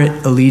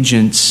moderate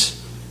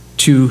allegiance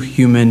to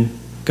human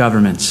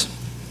governments.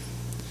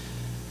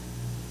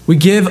 We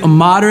give a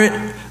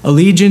moderate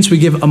allegiance, we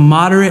give a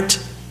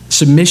moderate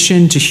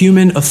submission to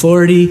human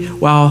authority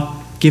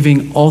while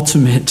giving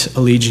ultimate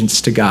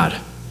allegiance to God.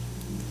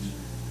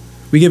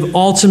 We give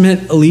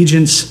ultimate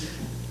allegiance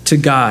to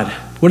God.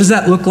 What does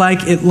that look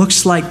like? It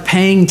looks like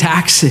paying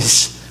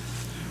taxes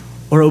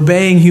or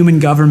obeying human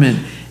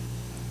government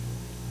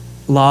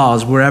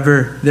laws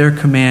wherever their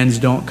commands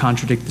don't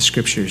contradict the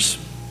scriptures.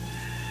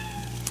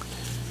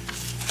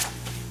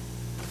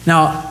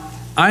 Now,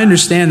 I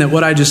understand that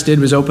what I just did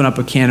was open up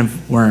a can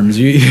of worms.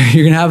 You're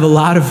going to have a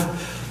lot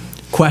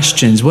of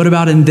questions. What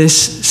about in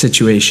this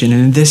situation and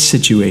in this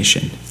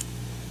situation?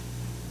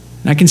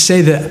 And I can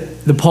say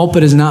that the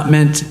pulpit is not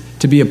meant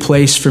to be a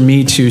place for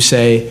me to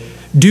say,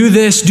 do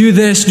this, do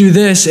this, do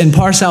this, and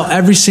parse out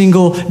every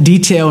single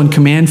detail and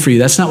command for you.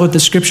 That's not what the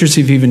scriptures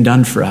have even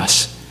done for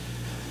us.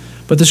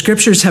 But the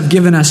scriptures have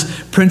given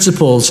us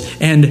principles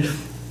and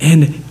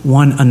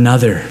one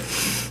another.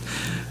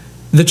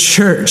 The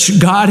church,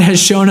 God has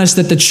shown us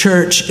that the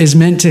church is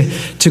meant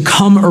to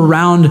come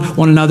around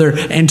one another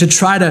and to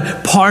try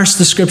to parse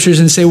the scriptures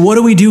and say, what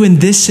do we do in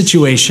this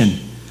situation?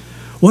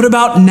 What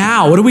about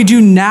now? What do we do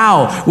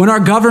now when our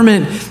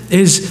government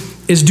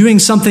is doing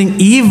something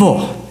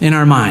evil in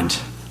our mind?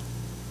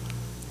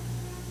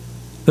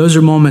 Those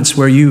are moments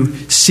where you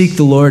seek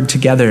the Lord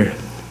together.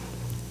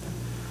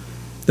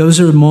 Those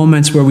are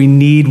moments where we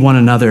need one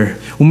another.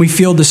 When we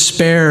feel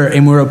despair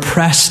and we're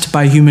oppressed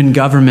by human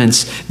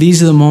governments,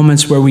 these are the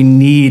moments where we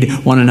need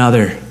one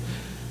another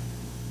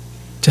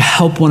to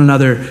help one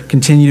another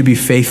continue to be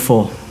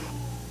faithful.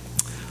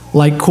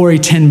 Like Corrie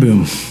ten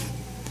Boom.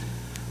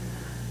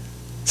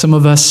 Some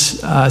of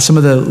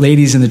the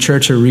ladies in the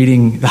church are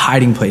reading The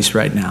Hiding Place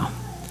right now.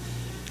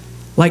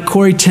 Like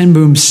Corrie ten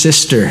Boom's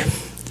sister,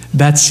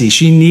 Betsy,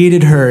 she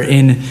needed her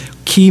in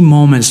key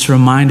moments to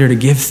remind her to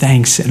give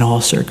thanks in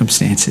all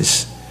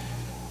circumstances.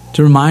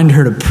 To remind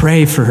her to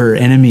pray for her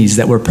enemies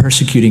that were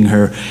persecuting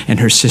her and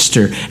her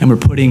sister and were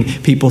putting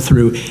people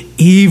through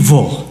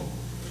evil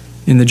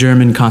in the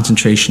German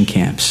concentration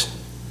camps.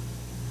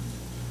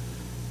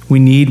 We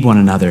need one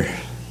another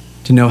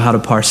to know how to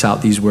parse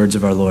out these words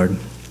of our Lord.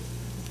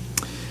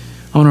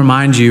 I want to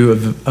remind you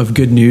of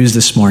good news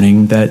this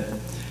morning that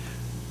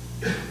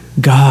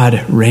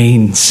God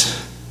reigns.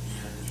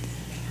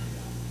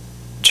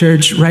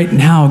 Church, right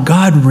now,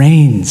 God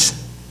reigns.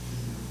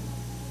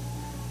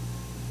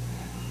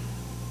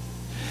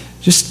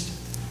 Just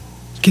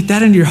get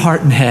that into your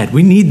heart and head.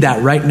 We need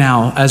that right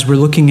now as we're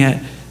looking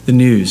at the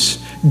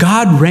news.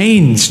 God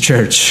reigns,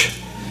 church.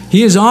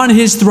 He is on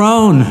his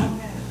throne.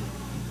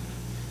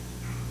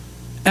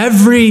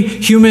 Every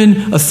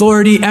human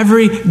authority,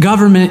 every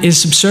government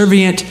is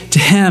subservient to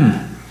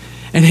him.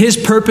 And his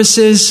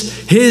purposes,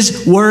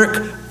 his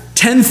work,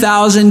 10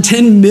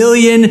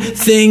 million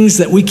things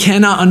that we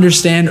cannot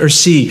understand or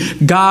see.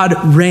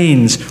 God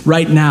reigns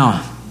right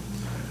now.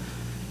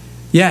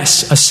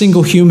 Yes, a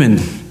single human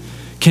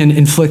can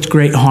inflict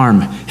great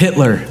harm.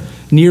 Hitler,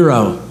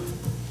 Nero,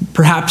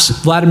 Perhaps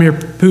Vladimir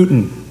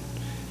Putin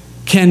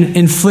can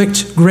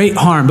inflict great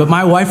harm. But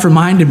my wife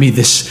reminded me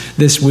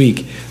this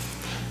week,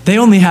 they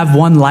only have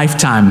one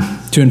lifetime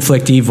to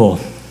inflict evil.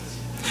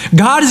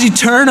 God is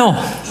eternal,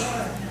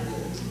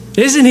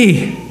 isn't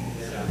he?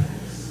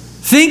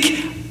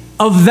 Think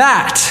of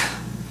that,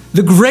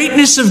 the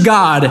greatness of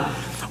God.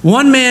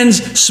 One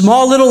man's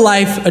small little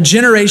life, a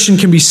generation,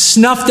 can be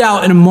snuffed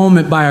out in a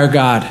moment by our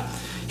God.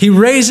 He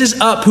raises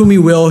up whom he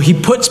will. He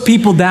puts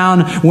people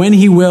down when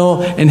he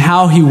will and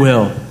how he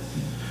will.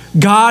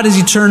 God is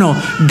eternal.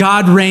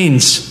 God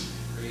reigns.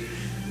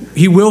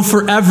 He will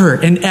forever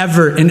and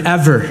ever and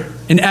ever.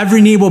 And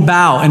every knee will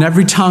bow and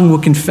every tongue will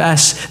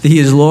confess that he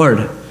is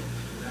Lord.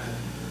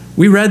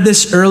 We read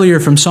this earlier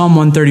from Psalm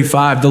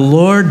 135. The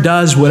Lord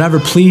does whatever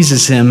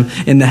pleases him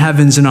in the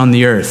heavens and on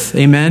the earth.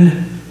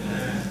 Amen?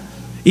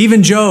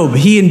 Even Job,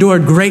 he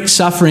endured great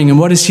suffering. And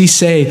what does he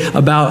say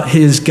about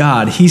his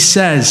God? He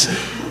says,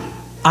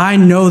 I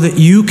know that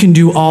you can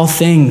do all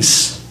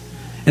things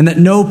and that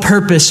no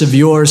purpose of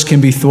yours can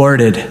be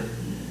thwarted.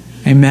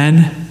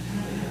 Amen?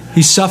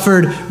 He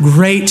suffered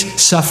great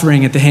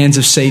suffering at the hands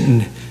of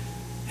Satan.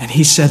 And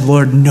he said,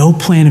 Lord, no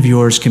plan of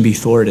yours can be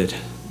thwarted.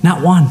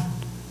 Not one.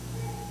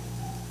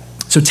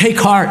 So take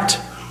heart.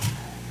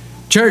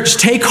 Church,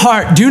 take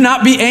heart. Do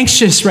not be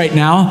anxious right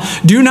now.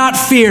 Do not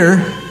fear.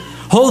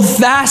 Hold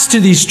fast to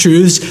these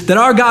truths that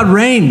our God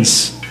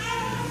reigns.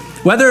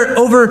 Whether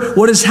over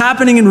what is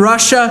happening in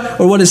Russia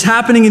or what is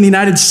happening in the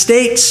United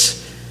States,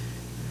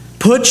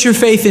 put your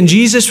faith in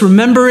Jesus,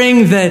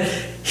 remembering that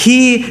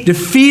he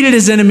defeated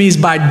his enemies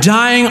by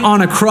dying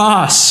on a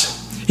cross.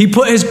 He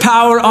put his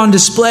power on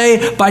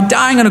display by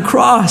dying on a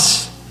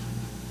cross.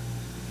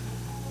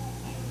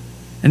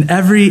 And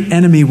every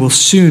enemy will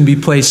soon be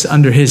placed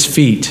under his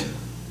feet.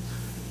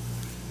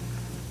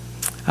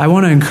 I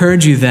want to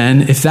encourage you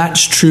then, if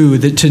that's true,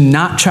 that to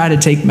not try to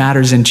take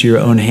matters into your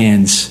own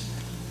hands.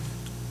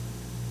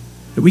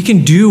 That we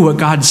can do what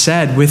God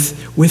said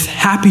with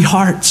happy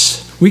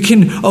hearts. We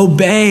can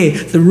obey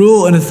the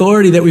rule and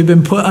authority that we've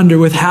been put under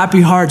with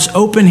happy hearts,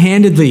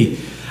 open-handedly.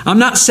 I'm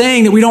not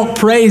saying that we don't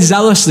pray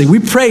zealously. We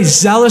pray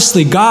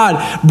zealously.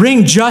 God,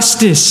 bring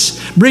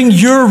justice. Bring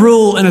your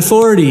rule and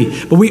authority.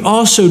 But we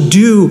also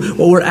do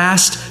what we're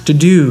asked to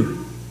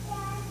do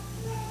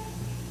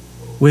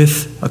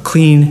with a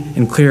clean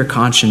and clear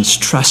conscience,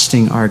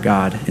 trusting our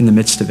God in the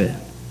midst of it.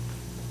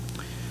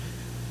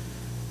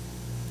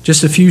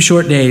 Just a few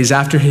short days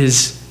after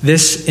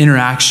this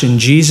interaction,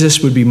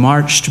 Jesus would be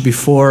marched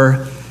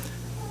before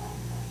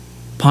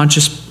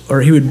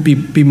he would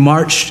be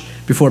marched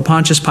before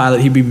Pontius Pilate.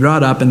 He'd be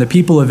brought up, and the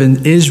people of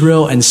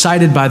Israel,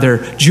 incited by their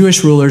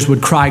Jewish rulers,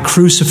 would cry,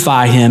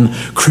 "Crucify him,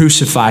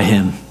 crucify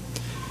him."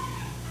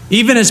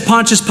 Even as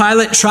Pontius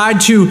Pilate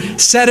tried to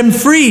set him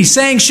free,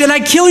 saying, "Should I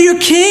kill your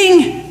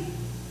king?"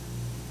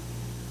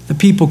 The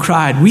people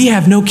cried, "We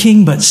have no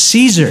king but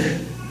Caesar."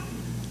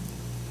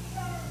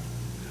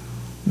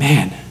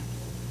 Man,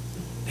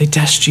 they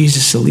test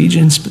Jesus'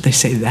 allegiance, but they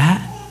say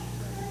that.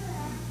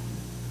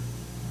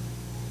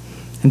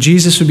 And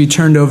Jesus would be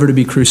turned over to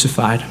be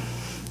crucified.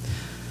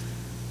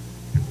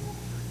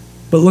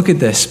 But look at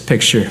this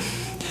picture.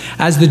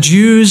 As the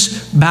Jews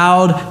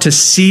bowed to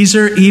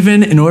Caesar,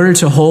 even in order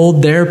to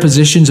hold their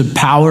positions of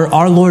power,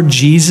 our Lord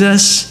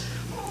Jesus,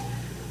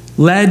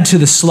 led to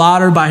the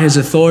slaughter by his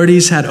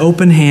authorities, had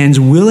open hands,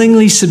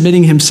 willingly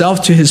submitting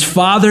himself to his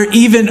Father,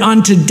 even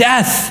unto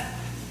death.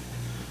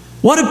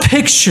 What a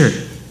picture.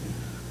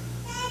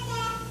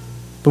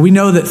 But we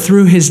know that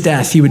through his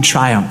death, he would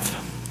triumph.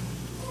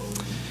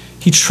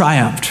 He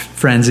triumphed,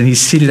 friends, and he's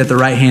seated at the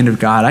right hand of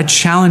God. I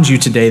challenge you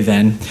today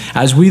then,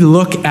 as we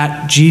look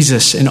at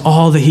Jesus and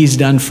all that he's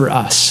done for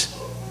us,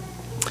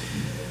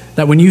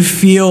 that when you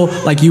feel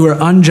like you are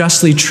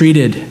unjustly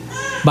treated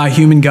by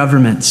human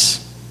governments,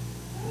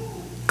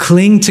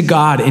 cling to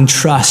God in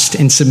trust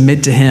and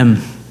submit to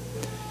him.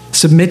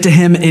 Submit to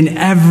him in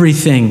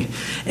everything,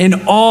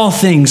 in all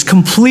things,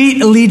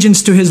 complete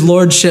allegiance to his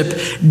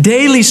lordship,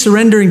 daily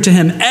surrendering to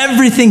him.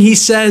 Everything he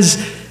says,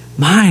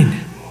 mine.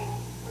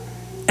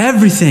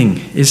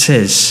 Everything is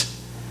his.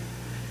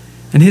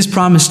 And his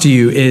promise to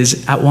you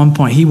is, at one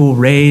point, he will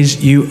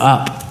raise you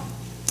up.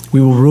 We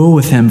will rule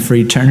with him for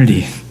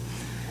eternity.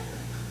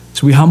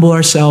 So we humble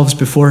ourselves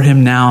before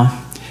him now,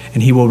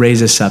 and he will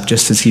raise us up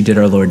just as he did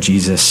our Lord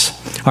Jesus.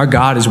 Our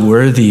God is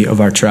worthy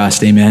of our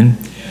trust. Amen.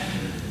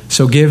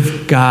 So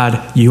give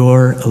God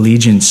your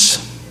allegiance,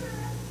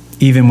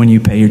 even when you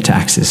pay your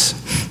taxes.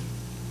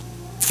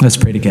 Let's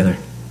pray together.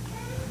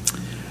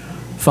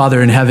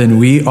 Father in heaven,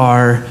 we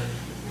are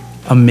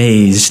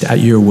amazed at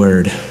your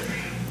word.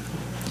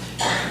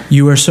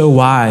 You are so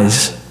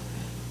wise.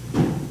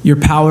 Your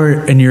power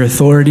and your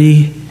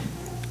authority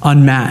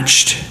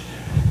unmatched.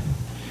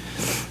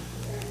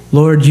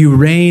 Lord, you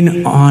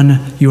reign on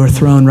your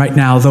throne right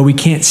now. Though we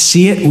can't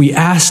see it, we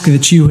ask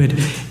that you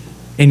would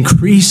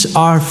increase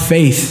our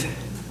faith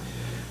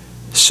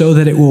so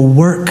that it will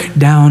work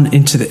down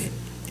into the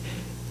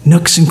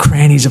nooks and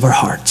crannies of our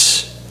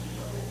hearts.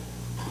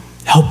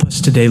 Help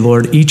us today,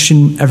 Lord. Each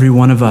and every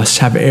one of us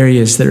have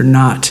areas that are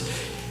not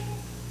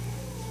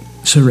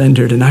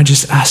surrendered. And I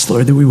just ask,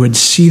 Lord, that we would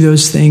see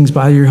those things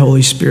by your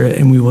Holy Spirit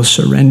and we will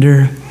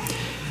surrender.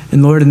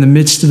 And Lord, in the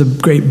midst of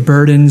the great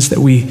burdens that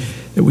we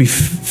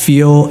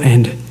feel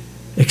and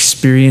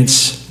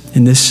experience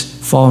in this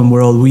fallen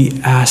world, we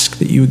ask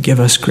that you would give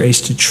us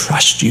grace to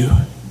trust you.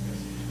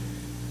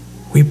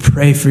 We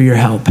pray for your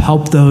help.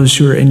 Help those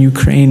who are in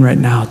Ukraine right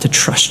now to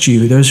trust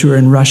you. Those who are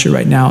in Russia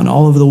right now and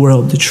all over the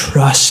world to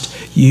trust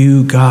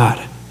you,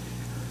 God.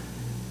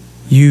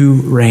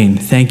 You reign.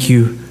 Thank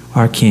you,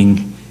 our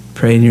King.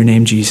 Pray in your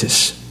name,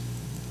 Jesus.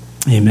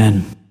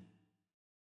 Amen.